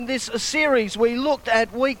In this series, we looked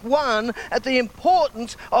at week 1 at the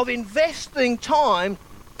importance of investing time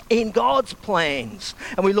in God's plans.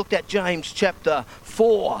 And we looked at James chapter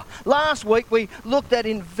 4. Last week, we looked at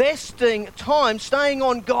investing time, staying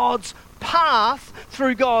on God's path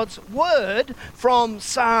through God's word from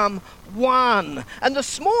Psalm 1. And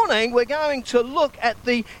this morning, we're going to look at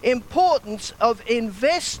the importance of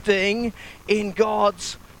investing in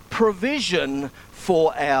God's provision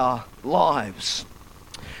for our lives.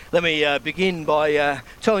 Let me begin by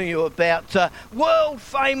telling you about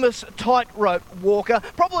world-famous tightrope walker,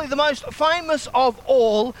 probably the most famous of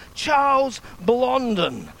all, Charles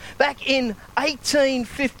Blondin. Back in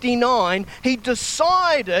 1859, he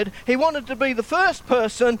decided he wanted to be the first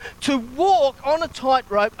person to walk on a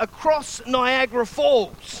tightrope across Niagara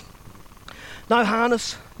Falls. No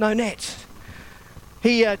harness, no net.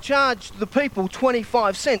 He charged the people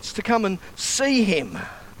 25 cents to come and see him.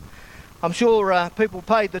 I'm sure people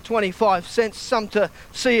paid the 25 cents, some to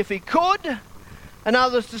see if he could, and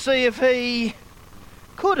others to see if he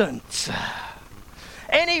couldn't.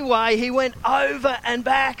 Anyway, he went over and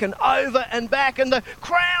back, and the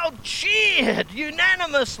crowd cheered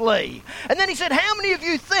unanimously. And then he said, "How many of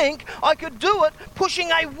you think I could do it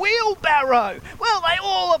pushing a wheelbarrow?" Well, they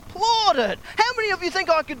all applauded. "How many of you think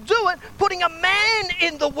I could do it putting a man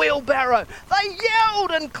in the wheelbarrow?" They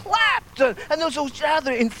yelled and clapped, and there was this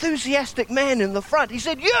other enthusiastic man in the front. He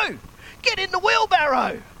said, "You, get in the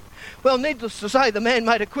wheelbarrow." Well, needless to say, the man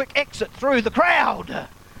made a quick exit through the crowd.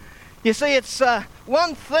 You see, it's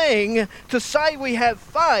one thing to say we have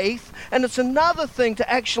faith, and it's another thing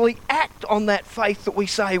to actually act on that faith that we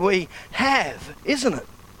say we have, isn't it?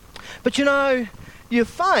 But you know, your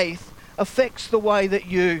faith affects the way that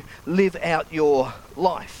you live out your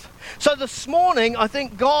life. So this morning, I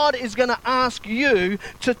think God is going to ask you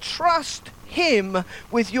to trust Him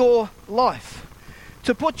with your life,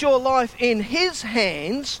 to put your life in His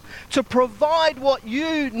hands, to provide what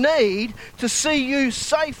you need to see you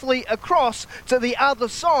safely across to the other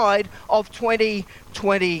side of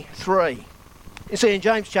 2023. You see, in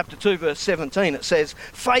James chapter 2, verse 17, it says,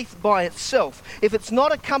 "Faith by itself, if it's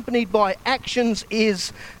not accompanied by actions,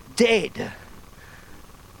 is dead."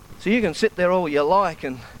 So you can sit there all you like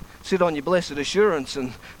and sit on your blessed assurance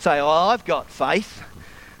and say, "Oh, I've got faith."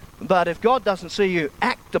 But if God doesn't see you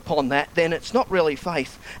act upon that, then it's not really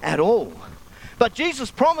faith at all. But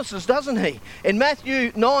Jesus promises, doesn't He? In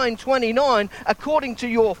Matthew 9:29, according to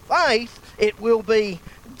your faith, it will be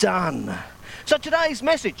done. So today's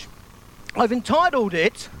message, I've entitled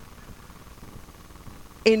it,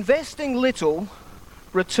 Investing Little,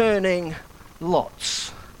 Returning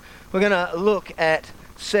Lots. We're going to look at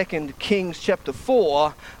 2 Kings chapter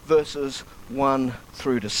 4, verses 1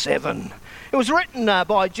 through to 7. It was written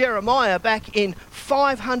by Jeremiah back in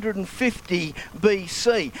 550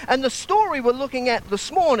 BC. And the story we're looking at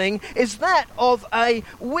this morning is that of a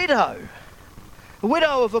widow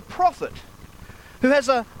of a prophet who has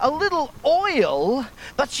a little oil,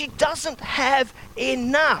 but she doesn't have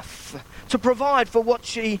enough to provide for what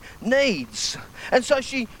she needs. And so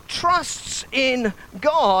she trusts in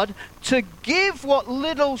God to give what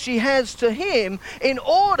little she has to Him in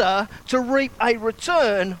order to reap a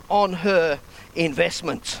return on her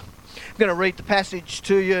investment. I'm going to read the passage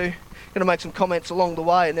to you. I'm going to make some comments along the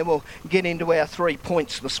way, and then we'll get into our 3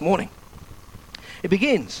 points this morning. It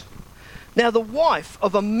begins, "Now the wife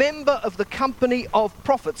of a member of the company of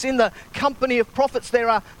prophets," in the company of prophets there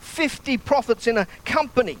are 50 prophets in a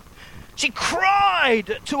company, "she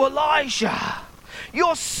cried to Elijah,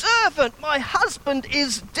 'Your servant, my husband,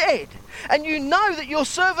 is dead, and you know that your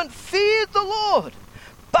servant feared the Lord.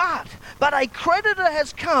 But a creditor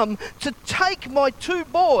has come to take my 2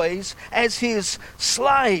 boys as his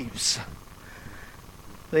slaves.'"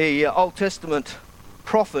 The Old Testament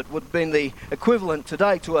prophet would have been the equivalent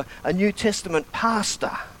today to a New Testament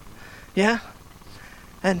pastor. Yeah?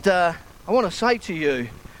 And I want to say to you,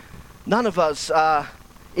 none of us are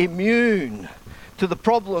immune to the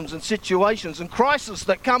problems and situations and crises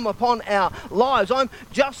that come upon our lives. I'm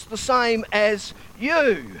just the same as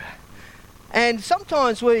you. And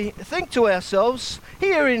sometimes we think to ourselves,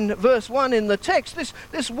 here in verse 1 in the text,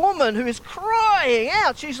 this woman who is crying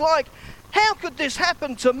out, she's like, "How could this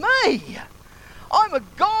happen to me? I'm a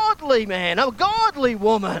godly man, I'm a godly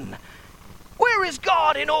woman. Where is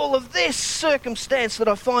God in all of this circumstance that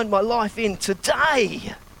I find my life in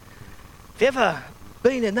today?" Have you ever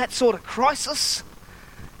been in that sort of crisis?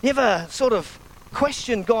 You ever sort of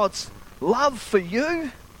questioned God's love for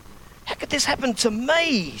you? How could this happen to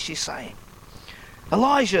me? She's saying.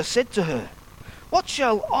 Elijah said to her, "What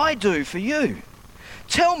shall I do for you?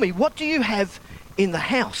 Tell me, what do you have in the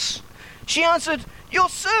house?" She answered, Your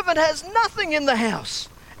servant has nothing in the house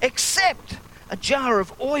except a jar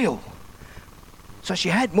of oil. So she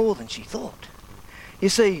had more than she thought. You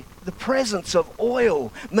see, the presence of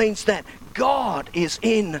oil means that God is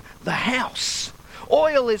in the house.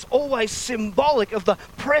 Oil is always symbolic of the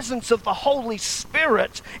presence of the Holy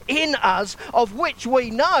Spirit in us, of which we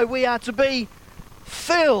know we are to be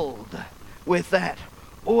filled with that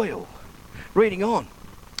oil. Reading on,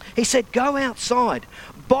 he said, go outside,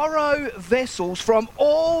 borrow vessels from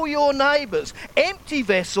all your neighbours, empty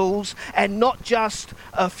vessels and not just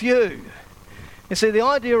a few. You see, the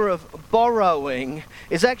idea of borrowing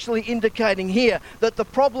is actually indicating here that the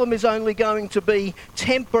problem is only going to be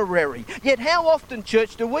temporary. Yet how often,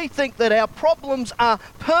 church, do we think that our problems are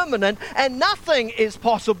permanent and nothing is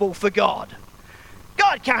possible for God?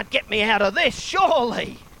 God can't get me out of this,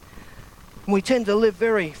 surely. And we tend to live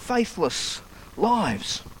very faithless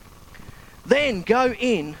lives. Then go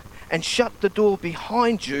in and shut the door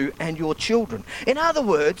behind you and your children. In other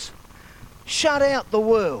words, shut out the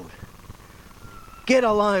world. Get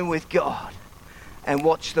alone with God and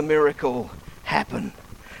watch the miracle happen.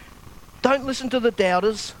 Don't listen to the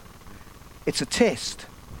doubters. It's a test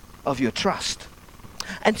of your trust.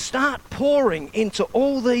 And start pouring into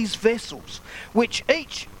all these vessels, which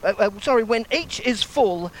when each is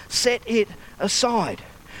full, set it aside.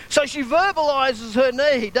 So she verbalizes her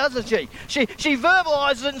need, doesn't she? She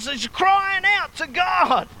verbalizes it and she's crying out to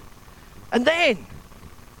God. And then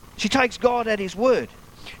she takes God at his word.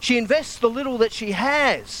 She invests the little that she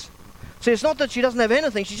has. See, it's not that she doesn't have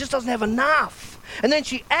anything, she just doesn't have enough. And then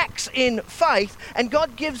she acts in faith, and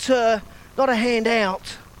God gives her not a hand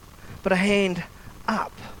out, but a hand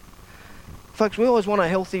up. Folks, we always want a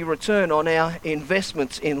healthy return on our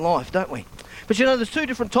investments in life, don't we? But you know, there's two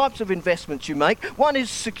different types of investments you make. One is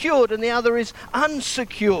secured and the other is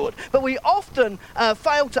unsecured. But we often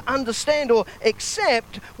fail to understand or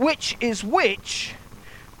accept which is which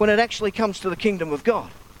when it actually comes to the kingdom of God.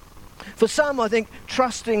 For some, I think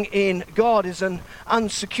trusting in God is an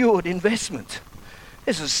unsecured investment.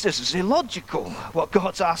 This is illogical, what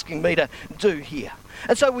God's asking me to do here.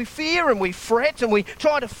 And so we fear and we fret and we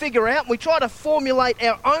try to figure out and we try to formulate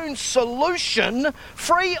our own solution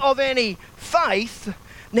free of any faith,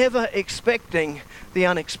 never expecting the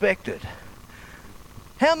unexpected.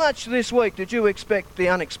 How much this week did you expect the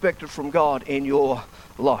unexpected from God in your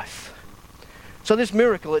life? So this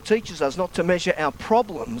miracle, it teaches us not to measure our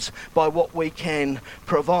problems by what we can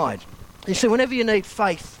provide. You see, whenever you need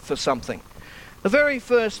faith for something, the very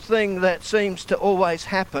first thing that seems to always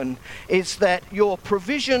happen is that your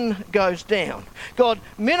provision goes down. God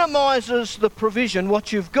minimises the provision,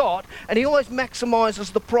 what you've got, and he always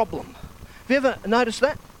maximises the problem. Have you ever noticed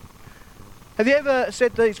that? Have you ever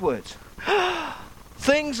said these words?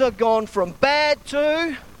 Things have gone from bad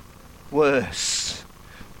to worse.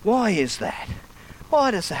 Why is that? Why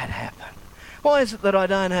does that happen? Why is it that I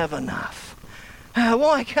don't have enough?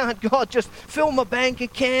 Why can't God just fill my bank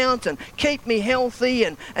account and keep me healthy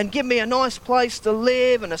and give me a nice place to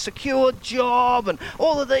live and a secure job and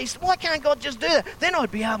all of these? Why can't God just do that? Then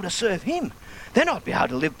I'd be able to serve him. Then I'd be able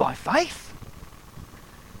to live by faith.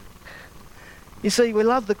 You see, we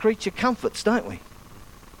love the creature comforts, don't we?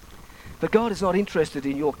 But God is not interested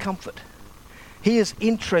in your comfort. He is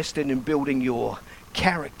interested in building your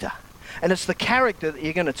character. And it's the character that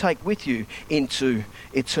you're going to take with you into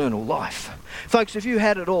eternal life. Folks, if you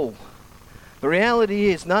had it all, the reality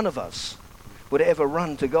is none of us would ever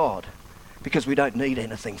run to God because we don't need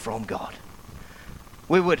anything from God.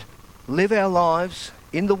 We would live our lives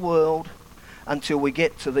in the world until we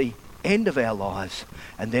get to the end of our lives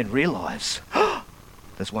and then realise,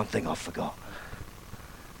 there's one thing I forgot.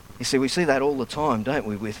 You see, we see that all the time, don't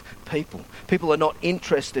we, with people. People are not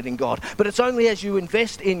interested in God. But it's only as you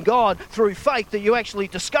invest in God through faith that you actually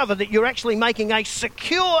discover that you're actually making a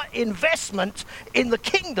secure investment in the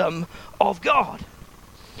kingdom of God.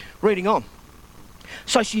 Reading on.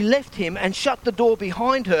 So she left him and shut the door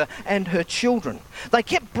behind her and her children. They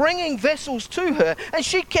kept bringing vessels to her and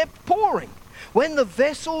she kept pouring. When the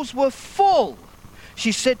vessels were full,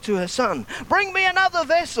 she said to her son, "Bring me another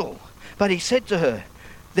vessel." But he said to her,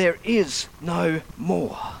 "There is no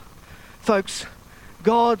more." Folks,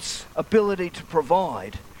 God's ability to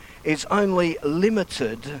provide is only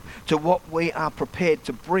limited to what we are prepared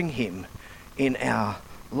to bring him in our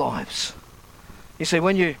lives. You see,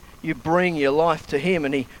 when you bring your life to him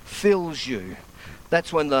and he fills you,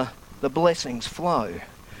 that's when the blessings flow.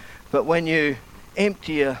 But when you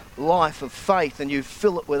empty your life of faith and you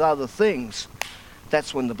fill it with other things,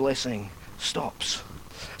 that's when the blessing stops.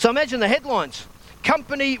 So imagine the headlines.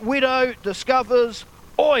 Company widow discovers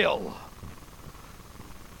oil.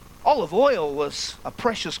 olive oil was a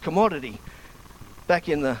precious commodity back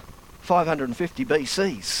in the 550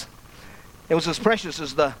 BCs. It was as precious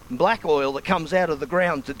as the black oil that comes out of the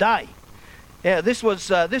ground today. Yeah, this was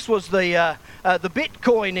the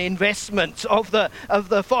Bitcoin investment of the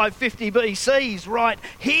 550 BCs right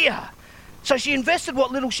here. So she invested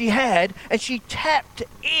what little she had, and she tapped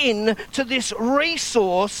in to this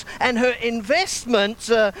resource, and her investment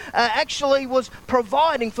actually was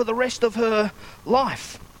providing for the rest of her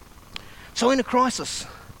life. So in a crisis,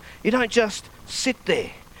 you don't just sit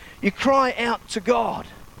there. You cry out to God.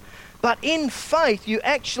 But in faith, you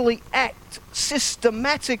actually act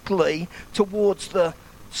systematically towards the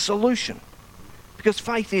solution, because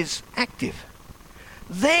faith is active.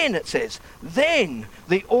 Then, it says, then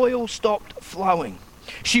the oil stopped flowing.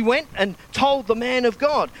 She went and told the man of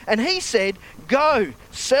God, and he said, go,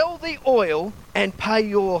 sell the oil and pay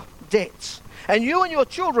your debts, and you and your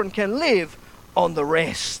children can live on the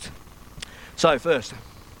rest. So first,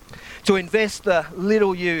 to invest the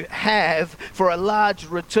little you have for a large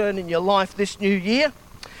return in your life this new year,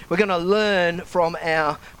 we're going to learn from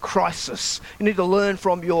our crisis. You need to learn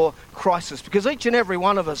from your crisis, because each and every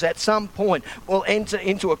one of us at some point will enter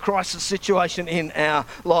into a crisis situation in our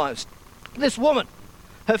lives. This woman,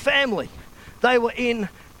 her family, they were in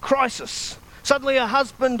crisis. Suddenly her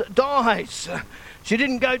husband dies. She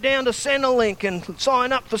didn't go down to Centrelink and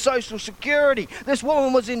sign up for Social Security. This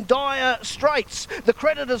woman was in dire straits. The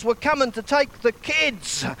creditors were coming to take the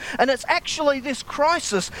kids. And it's actually this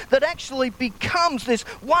crisis that actually becomes this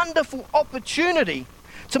wonderful opportunity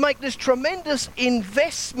to make this tremendous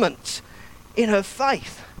investment in her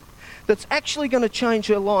faith that's actually going to change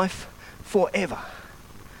her life forever.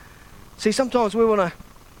 See, sometimes we want to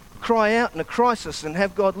cry out in a crisis and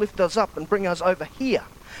have God lift us up and bring us over here.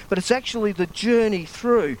 But it's actually the journey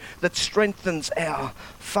through that strengthens our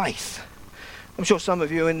faith. I'm sure some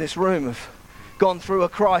of you in this room have gone through a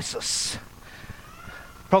crisis.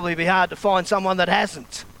 Probably be hard to find someone that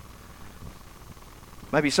hasn't.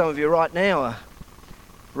 Maybe some of you right now are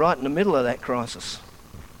right in the middle of that crisis.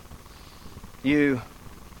 You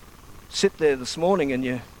sit there this morning and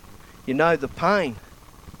you know the pain.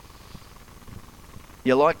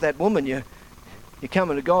 You're like that woman. You're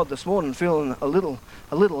coming to God this morning feeling a little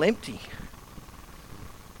empty.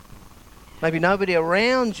 Maybe nobody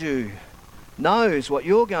around you knows what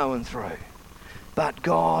you're going through, but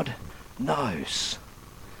God knows.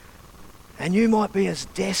 And you might be as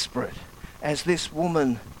desperate as this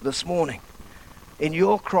woman this morning in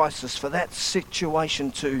your crisis for that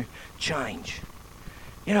situation to change.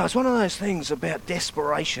 You know, it's one of those things about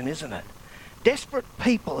desperation, isn't it? Desperate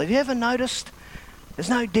people, have you ever noticed? There's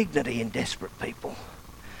no dignity in desperate people.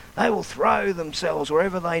 They will throw themselves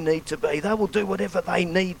wherever they need to be. They will do whatever they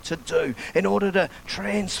need to do in order to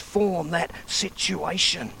transform that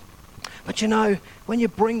situation. But you know, when you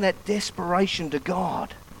bring that desperation to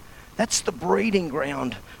God, that's the breeding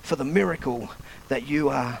ground for the miracle that you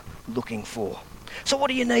are looking for. So what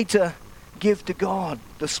do you need to give to God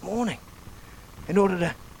this morning in order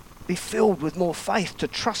to be filled with more faith, to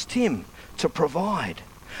trust Him to provide?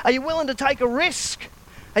 Are you willing to take a risk?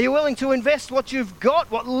 Are you willing to invest what you've got,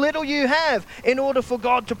 what little you have, in order for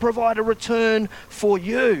God to provide a return for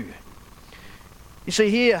you? You see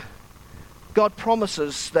here, God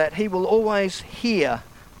promises that He will always hear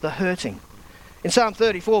the hurting. In Psalm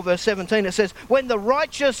 34 verse 17 it says, when the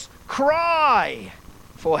righteous cry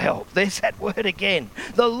for help, there's that word again,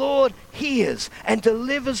 the Lord hears and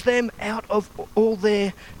delivers them out of all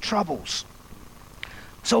their troubles.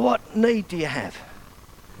 So what need do you have?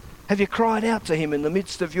 Have you cried out to Him in the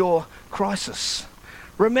midst of your crisis?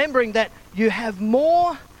 Remembering that you have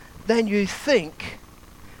more than you think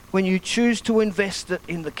when you choose to invest it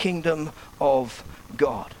in the kingdom of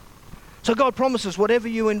God. So God promises whatever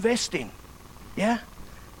you invest in,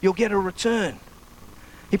 you'll get a return.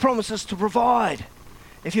 He promises to provide.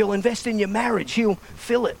 If you'll invest in your marriage, He'll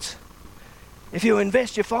fill it. If you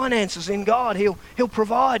invest your finances in God, He'll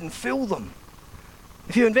provide and fill them.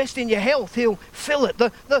 If you invest in your health, He'll fill it.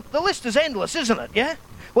 The list is endless, isn't it? Yeah?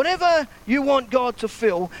 Whatever you want God to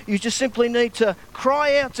fill, you just simply need to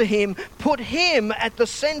cry out to Him, put Him at the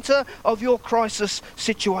center of your crisis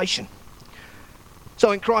situation.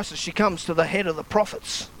 So in crisis, she comes to the head of the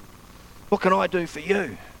prophets. What can I do for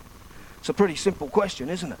you? It's a pretty simple question,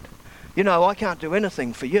 isn't it? You know, I can't do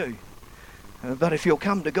anything for you. But if you'll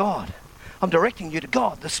come to God, I'm directing you to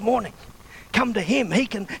God this morning. Come to Him. He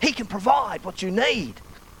can provide what you need.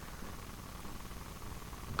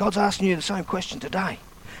 God's asking you the same question today.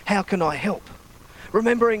 How can I help?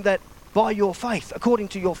 Remembering that by your faith, according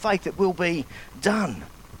to your faith, it will be done.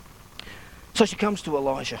 So she comes to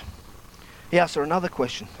Elijah. He asks her another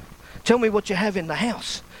question. Tell me what you have in the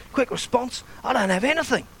house. Quick response, I don't have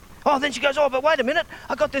anything. Oh, then she goes, oh, but wait a minute.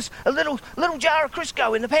 I got a little jar of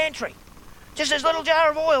Crisco in the pantry. Just this little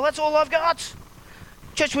jar of oil, that's all I've got.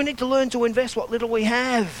 Church, we need to learn to invest what little we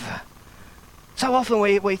have. So often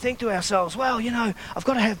we think to ourselves, well, I've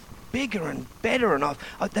got to have bigger and better, and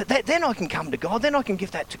then I can come to God, then I can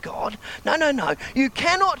give that to God. No. You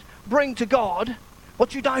cannot bring to God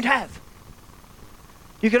what you don't have.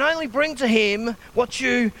 You can only bring to him what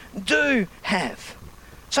you do have.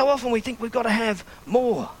 So often we think we've got to have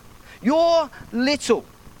more. Your little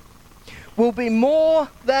will be more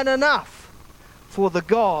than enough for the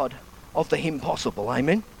God of the impossible.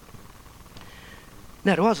 Amen?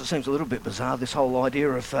 Now to us it seems a little bit bizarre, this whole idea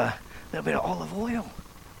of a little bit of olive oil.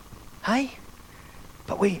 Hey?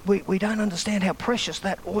 But we don't understand how precious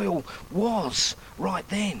that oil was right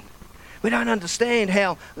then. We don't understand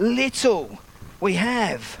how little we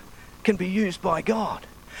have can be used by God.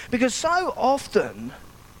 Because so often,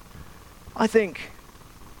 I think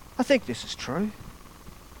this is true.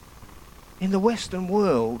 In the Western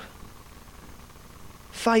world,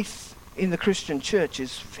 faith in the Christian church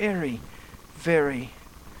is very, very,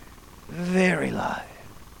 very low.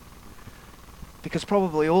 Because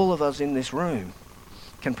probably all of us in this room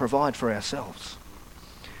can provide for ourselves.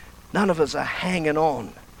 None of us are hanging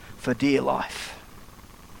on for dear life.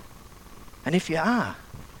 And if you are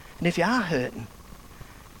hurting,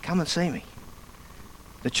 come and see me.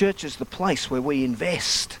 The church is the place where we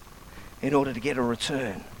invest in order to get a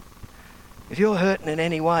return. If you're hurting in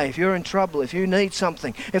any way, if you're in trouble, if you need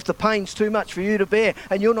something, if the pain's too much for you to bear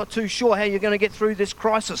and you're not too sure how you're going to get through this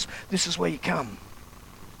crisis, this is where you come.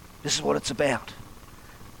 This is what it's about.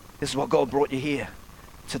 This is what God brought you here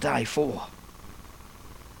today for.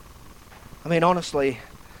 I mean, honestly,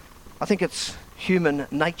 I think it's human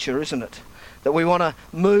nature, isn't it? That we want to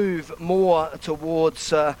move more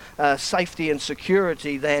towards safety and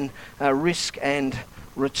security than risk and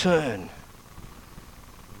return.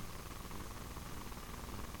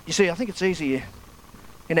 You see, I think it's easier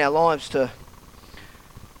in our lives to...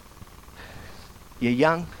 You're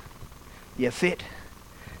young, you're fit,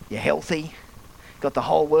 you're healthy, got the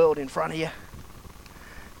whole world in front of you.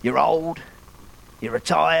 You're old, you're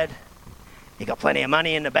retired, you got plenty of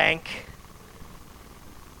money in the bank.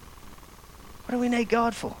 What do we need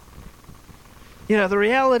God for? The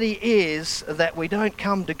reality is that we don't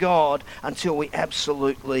come to God until we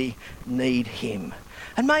absolutely need him.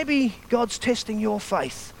 And maybe God's testing your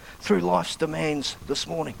faith through life's demands this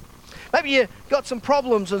morning. Maybe you've got some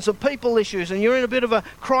problems and some people issues and you're in a bit of a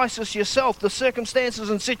crisis yourself. The circumstances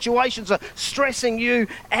and situations are stressing you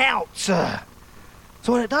out. So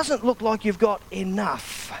when it doesn't look like you've got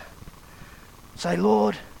enough, say,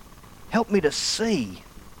 Lord, help me to see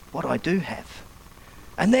what I do have.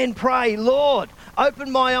 And then pray, Lord,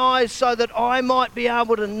 open my eyes so that I might be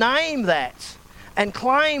able to name that and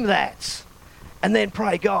claim that. And then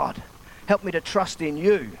pray, God, help me to trust in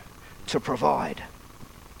you to provide.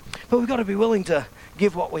 But we've got to be willing to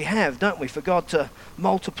give what we have, don't we, for God to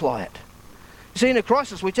multiply it. You see, in a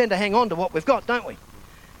crisis, we tend to hang on to what we've got, don't we?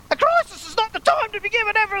 A crisis is not the time to be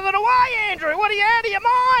giving everything away, Andrew. What are you out of your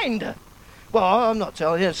mind? Well, I'm not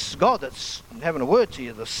telling you. It's God that's having a word to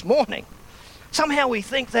you this morning. Somehow we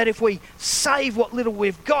think that if we save what little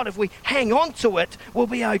we've got, if we hang on to it, we'll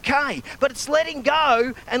be okay. But it's letting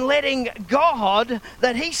go and letting God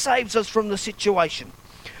that he saves us from the situation.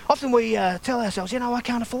 Often we tell ourselves, I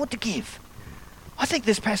can't afford to give. I think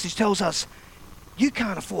this passage tells us you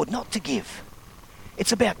can't afford not to give.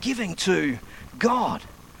 It's about giving to God.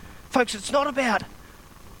 Folks, it's not about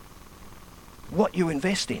what you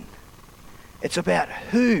invest in. It's about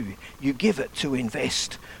who you give it to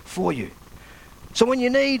invest for you. So when you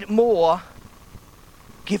need more,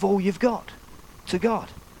 give all you've got to God.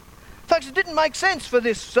 Folks, it didn't make sense for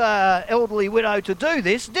this elderly widow to do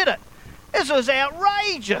this, did it? This was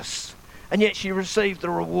outrageous. And yet she received the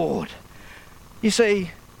reward. You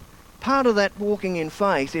see, part of that walking in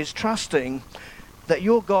faith is trusting that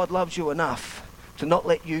your God loves you enough to not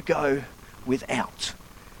let you go without.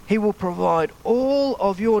 He will provide all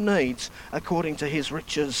of your needs according to his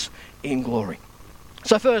riches in glory.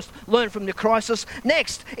 So first, learn from the crisis.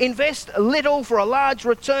 Next, invest little for a large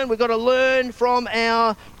return. We've got to learn from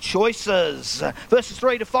our choices. Verses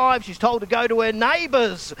 3 to 5, she's told to go to her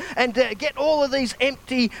neighbours and get all of these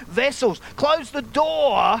empty vessels. Close the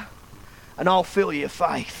door and I'll fill your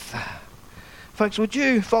faith. Folks, would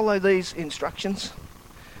you follow these instructions?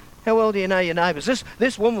 How well do you know your neighbours?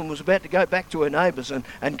 This woman was about to go back to her neighbours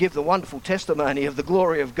and give the wonderful testimony of the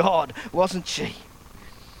glory of God, wasn't she?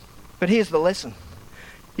 But here's the lesson.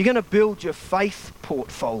 You're going to build your faith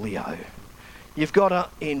portfolio. You've got to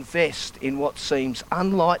invest in what seems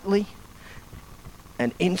unlikely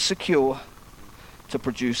and insecure to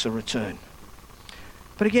produce a return.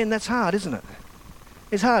 But again, that's hard, isn't it?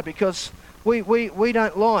 It's hard because we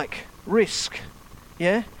don't like risk.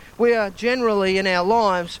 Yeah? We are generally in our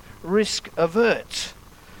lives risk avert.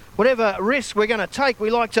 Whatever risk we're going to take, we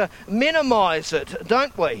like to minimise it,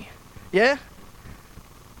 don't we? Yeah?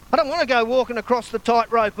 I don't want to go walking across the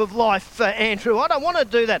tightrope of life, Andrew. I don't want to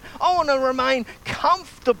do that. I want to remain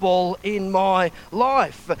comfortable in my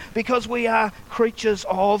life because we are creatures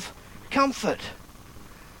of comfort.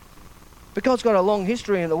 But God's got a long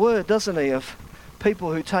history in the Word, doesn't He, of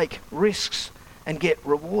people who take risks and get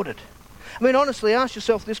rewarded. I mean, honestly, ask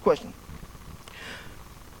yourself this question.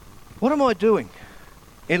 What am I doing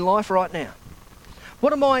in life right now?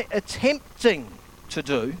 What am I attempting to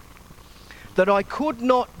do that I could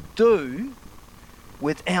not do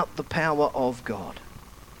without the power of God?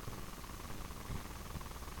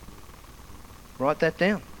 Write that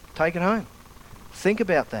down. Take it home. Think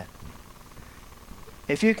about that.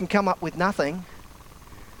 If you can come up with nothing,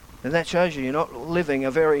 then that shows you're not living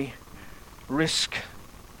a very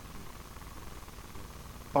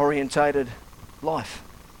risk-orientated life.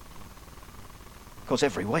 Of course,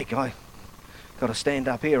 every week I got to stand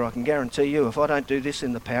up here. I can guarantee you, if I don't do this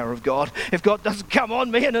in the power of God, if God doesn't come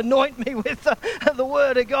on me and anoint me with the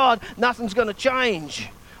Word of God, nothing's going to change.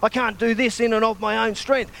 I can't do this in and of my own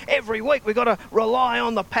strength. Every week we've got to rely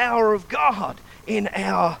on the power of God in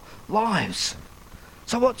our lives.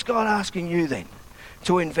 So what's God asking you then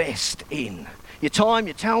to invest in? Your time,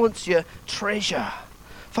 your talents, your treasure.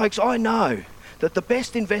 Folks, I know that the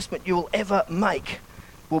best investment you will ever make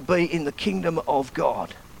will be in the kingdom of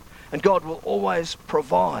God. And God will always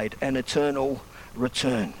provide an eternal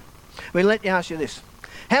return. I mean, let me ask you this.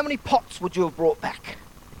 How many pots would you have brought back?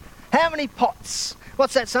 How many pots?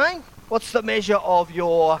 What's that saying? What's the measure of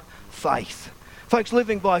your faith? Folks,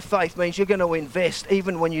 living by faith means you're going to invest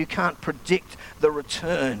even when you can't predict the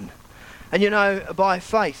return. And you know, by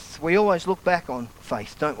faith, we always look back on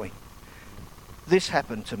faith, don't we? This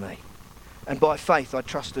happened to me. And by faith, I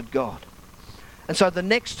trusted God. And so the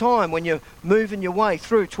next time when you're moving your way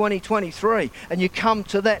through 2023 and you come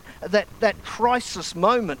to that crisis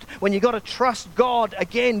moment when you've got to trust God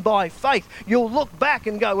again by faith, you'll look back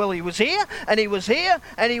and go, well, He was here, and He was here,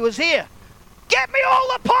 and He was here. Get me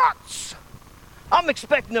all the pots! I'm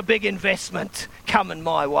expecting a big investment coming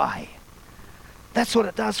my way. That's what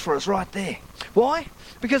it does for us right there. Why?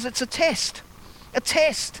 Because it's a test. A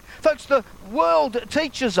test. Folks, the world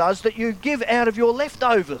teaches us that you give out of your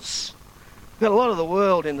leftovers. We've got a lot of the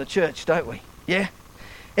world in the church, don't we? Yeah?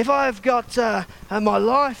 If I've got my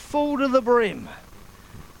life full to the brim,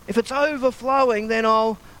 if it's overflowing, then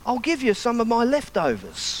I'll give you some of my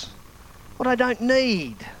leftovers. What I don't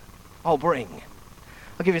need, I'll bring.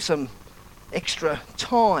 I'll give you some extra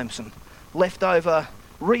time, some leftover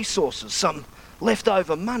resources, some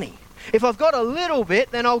leftover money. If I've got a little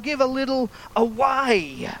bit, then I'll give a little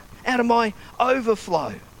away out of my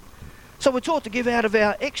overflow. So we're taught to give out of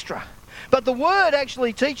our extra. But the Word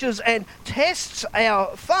actually teaches and tests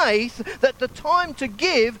our faith that the time to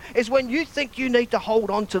give is when you think you need to hold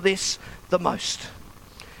on to this the most.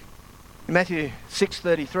 In Matthew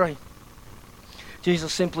 6:33,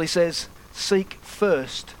 Jesus simply says, seek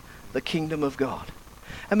first the kingdom of God.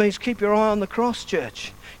 That means keep your eye on the cross,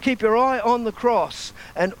 church. Keep your eye on the cross,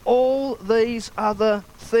 and all these other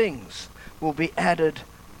things will be added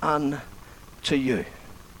unto you.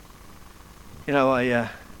 You know, I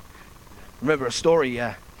remember a story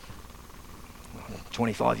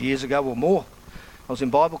 25 years ago or more. I was in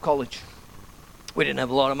Bible college. We didn't have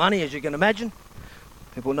a lot of money, as you can imagine.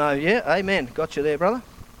 People know, yeah, amen, got you there, brother.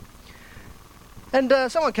 And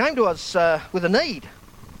someone came to us with a need.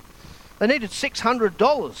 They needed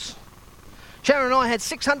 $600. Sharon and I had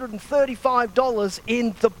 $635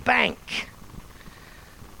 in the bank.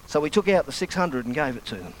 So we took out the $600 and gave it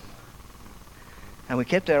to them. And we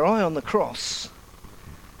kept our eye on the cross.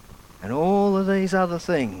 And all of these other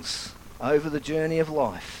things over the journey of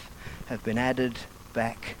life have been added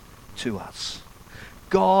back to us.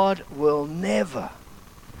 God will never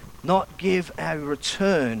not give a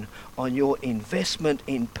return on your investment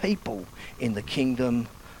in people in the kingdom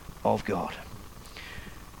of God.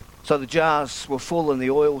 So the jars were full and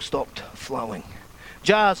the oil stopped flowing.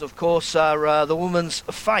 Jars, of course, are the woman's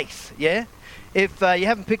faith, yeah? If you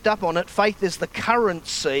haven't picked up on it, faith is the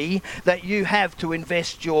currency that you have to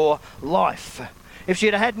invest your life. If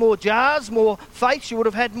she'd have had more jars, more faith, she would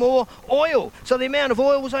have had more oil. So the amount of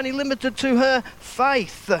oil was only limited to her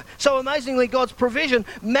faith. So amazingly, God's provision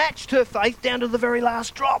matched her faith down to the very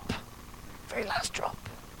last drop. Very last drop.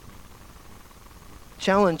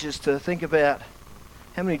 challenge is to think about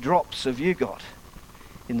how many drops have you got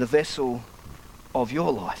in the vessel of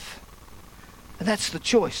your life. And that's the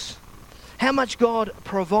choice. How much God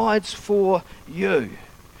provides for you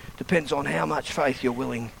depends on how much faith you're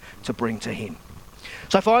willing to bring to him.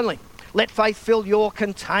 So finally, let faith fill your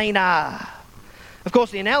container. Of course,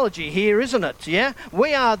 the analogy here, isn't it? Yeah?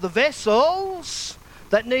 We are the vessels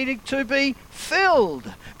that needed to be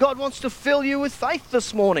filled. God wants to fill you with faith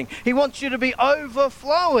this morning. He wants you to be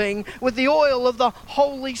overflowing with the oil of the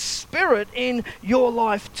Holy Spirit in your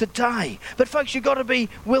life today. But folks, you've got to be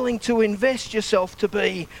willing to invest yourself to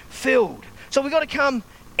be filled. So we've got to come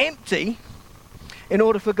empty in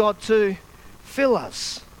order for God to fill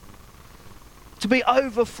us, to be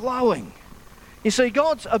overflowing. You see,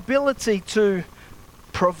 God's ability to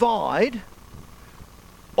provide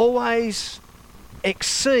always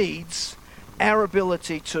exceeds our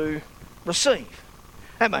ability to receive.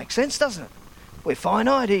 That makes sense, doesn't it? We're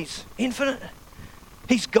finite, he's infinite.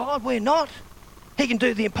 He's God, we're not. He can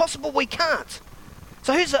do the impossible, we can't.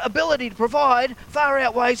 So his ability to provide far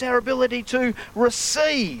outweighs our ability to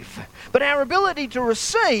receive. But our ability to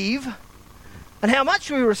receive and how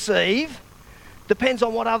much we receive depends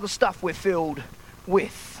on what other stuff we're filled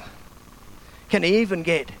with. Can he even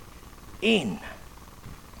get in?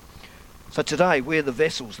 So today, we're the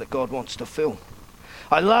vessels that God wants to fill.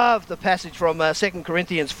 I love the passage from 2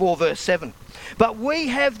 Corinthians 4 verse 7. But we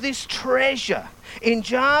have this treasure in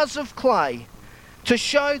jars of clay to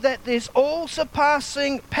show that this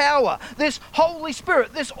all-surpassing power, this Holy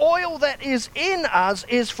Spirit, this oil that is in us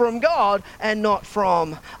is from God and not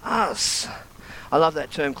from us. I love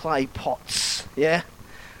that term, clay pots, yeah?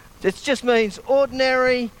 It just means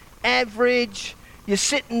ordinary, average, you're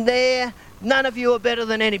sitting there, none of you are better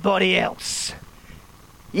than anybody else.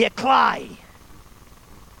 You're clay.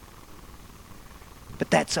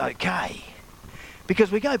 But that's okay.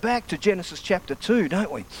 Because we go back to Genesis chapter 2,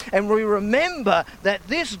 don't we? And we remember that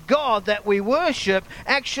this God that we worship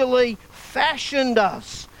actually fashioned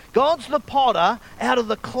us. God's the potter. Out of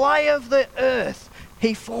the clay of the earth,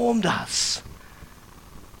 he formed us.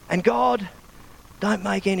 And God, don't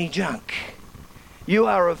make any junk. You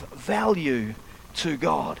are of value to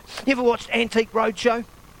God. You ever watched Antique Roadshow?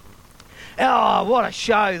 Oh, what a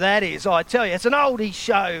show that is, I tell you. It's an oldie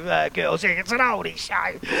show, girls. It's an oldie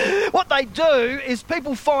show. What they do is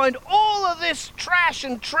people find all of this trash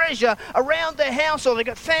and treasure around their house, or they've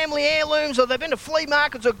got family heirlooms, or they've been to flea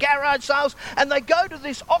markets or garage sales, and they go to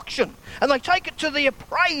this auction, and they take it to the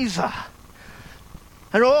appraiser.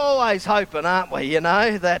 And we're always hoping, aren't we,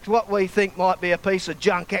 that what we think might be a piece of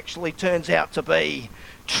junk actually turns out to be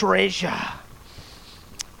treasure.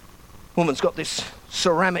 Woman's got this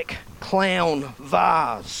ceramic clown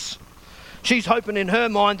vase. She's hoping in her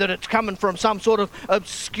mind that it's coming from some sort of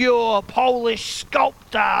obscure Polish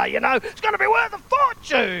sculptor, It's going to be worth a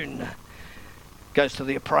fortune. Goes to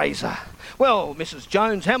the appraiser. Well, Mrs.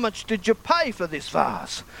 Jones, how much did you pay for this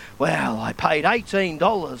vase? Well, I paid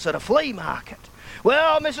 $18 at a flea market.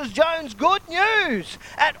 Well, Mrs. Jones, good news.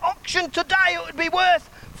 At auction today, it would be worth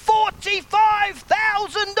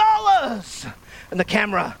 $45,000. And the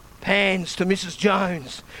camera pans to Mrs.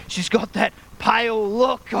 Jones. She's got that pale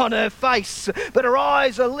look on her face, but her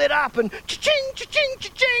eyes are lit up and cha-ching, cha-ching,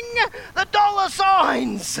 cha-ching, the dollar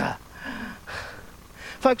signs.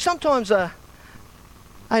 Folks, sometimes a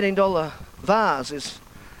 $18 vase is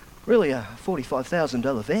really a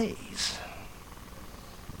 $45,000 vase.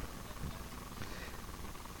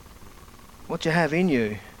 What you have in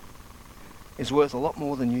you is worth a lot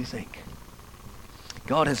more than you think.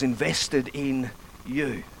 God has invested in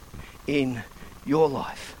you, in your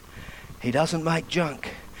life. He doesn't make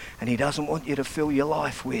junk, and he doesn't want you to fill your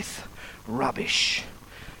life with rubbish.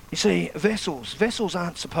 You see, vessels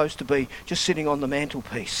aren't supposed to be just sitting on the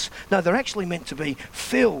mantelpiece. No, they're actually meant to be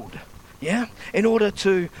filled, in order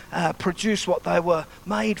to produce what they were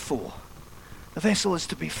made for. The vessel is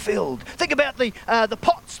to be filled. Think about the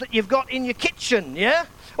pots that you've got in your kitchen,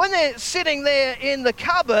 When they're sitting there in the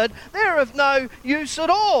cupboard, they're of no use at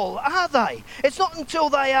all, are they? It's not until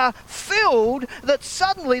they are filled that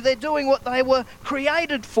suddenly they're doing what they were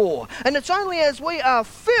created for. And it's only as we are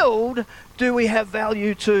filled do we have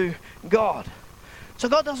value to God. So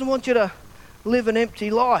God doesn't want you to live an empty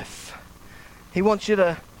life. He wants you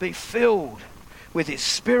to be filled with his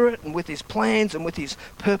Spirit and with his plans and with his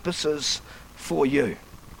purposes for you.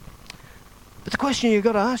 But the question you've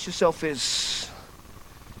got to ask yourself is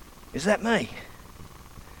that me?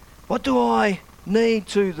 What do I need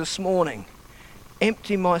to this morning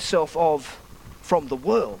empty myself of from the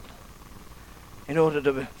world in order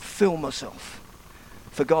to fill myself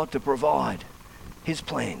for God to provide his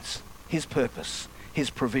plans, his purpose, his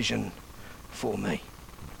provision for me.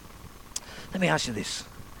 Let me ask you this.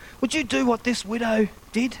 Would you do what this widow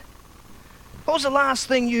did? What was the last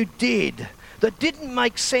thing you did that didn't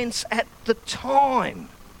make sense at the time,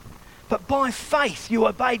 but by faith you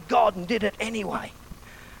obeyed God and did it anyway?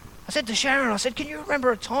 I said to Sharon, can you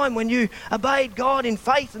remember a time when you obeyed God in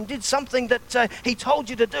faith and did something that he told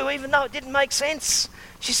you to do even though it didn't make sense?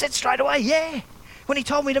 She said straight away, yeah, when he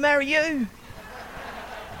told me to marry you.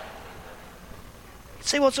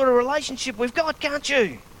 See what sort of relationship we've got, can't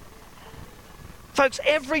you? Folks,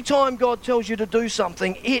 every time God tells you to do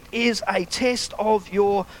something, it is a test of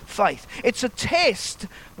your faith. It's a test.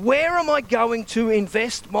 Where am I going to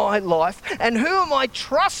invest my life? And who am I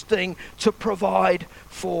trusting to provide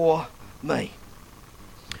for me?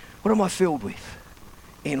 What am I filled with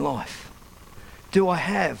in life? Do I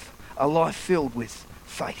have a life filled with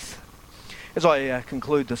faith? As I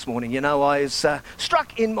conclude this morning, I was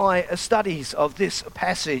struck in my studies of this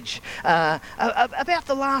passage about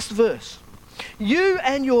the last verse. You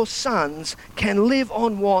and your sons can live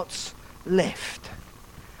on what's left.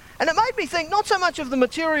 And it made me think not so much of the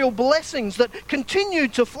material blessings that continue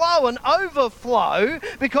to flow and overflow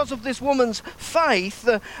because of this woman's faith,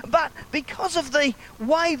 but because of the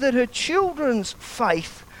way that her children's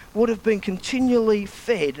faith would have been continually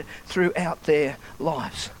fed throughout their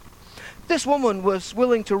lives. This woman was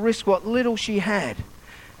willing to risk what little she had,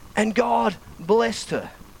 and God blessed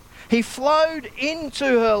her. He flowed into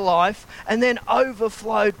her life and then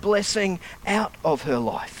overflowed blessing out of her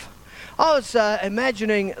life. I was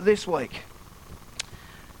imagining this week,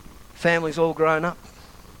 families all grown up.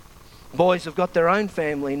 Boys have got their own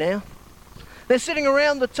family now. They're sitting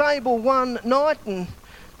around the table one night and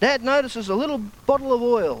Dad notices a little bottle of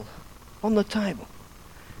oil on the table.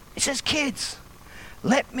 He says, kids,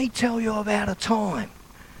 let me tell you about a time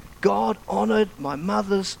God honoured my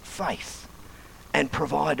mother's faith and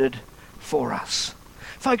provided for us.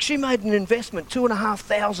 Folks, she made an investment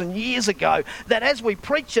 2,500 years ago that as we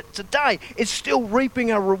preach it today is still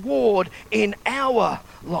reaping a reward in our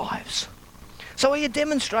lives. So are you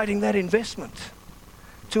demonstrating that investment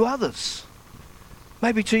to others?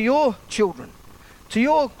 Maybe to your children, to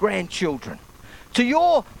your grandchildren, to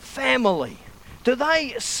your family. Do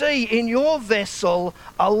they see in your vessel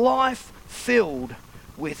a life filled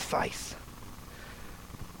with faith?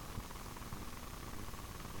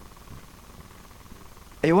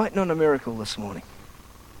 Are you waiting on a miracle this morning?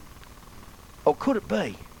 Or could it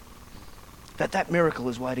be that miracle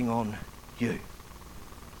is waiting on you?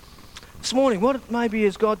 This morning, what maybe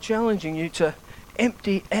is God challenging you to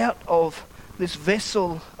empty out of this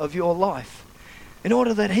vessel of your life in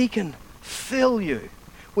order that he can fill you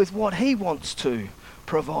with what he wants to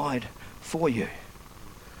provide for you?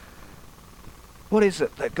 What is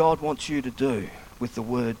it that God wants you to do with the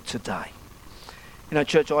word today?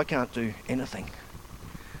 Church, I can't do anything.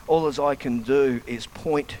 All as I can do is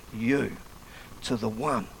point you to the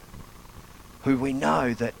one who we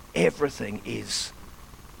know that everything is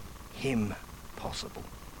him possible.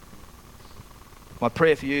 My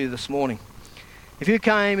prayer for you this morning, if you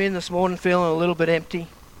came in this morning feeling a little bit empty,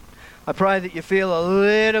 I pray that you feel a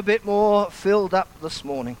little bit more filled up this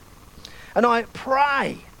morning. And I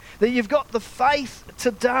pray that you've got the faith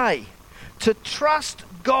today to trust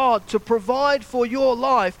God to provide for your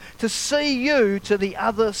life, to see you to the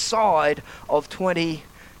other side of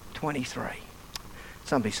 2023.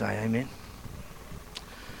 Somebody say amen.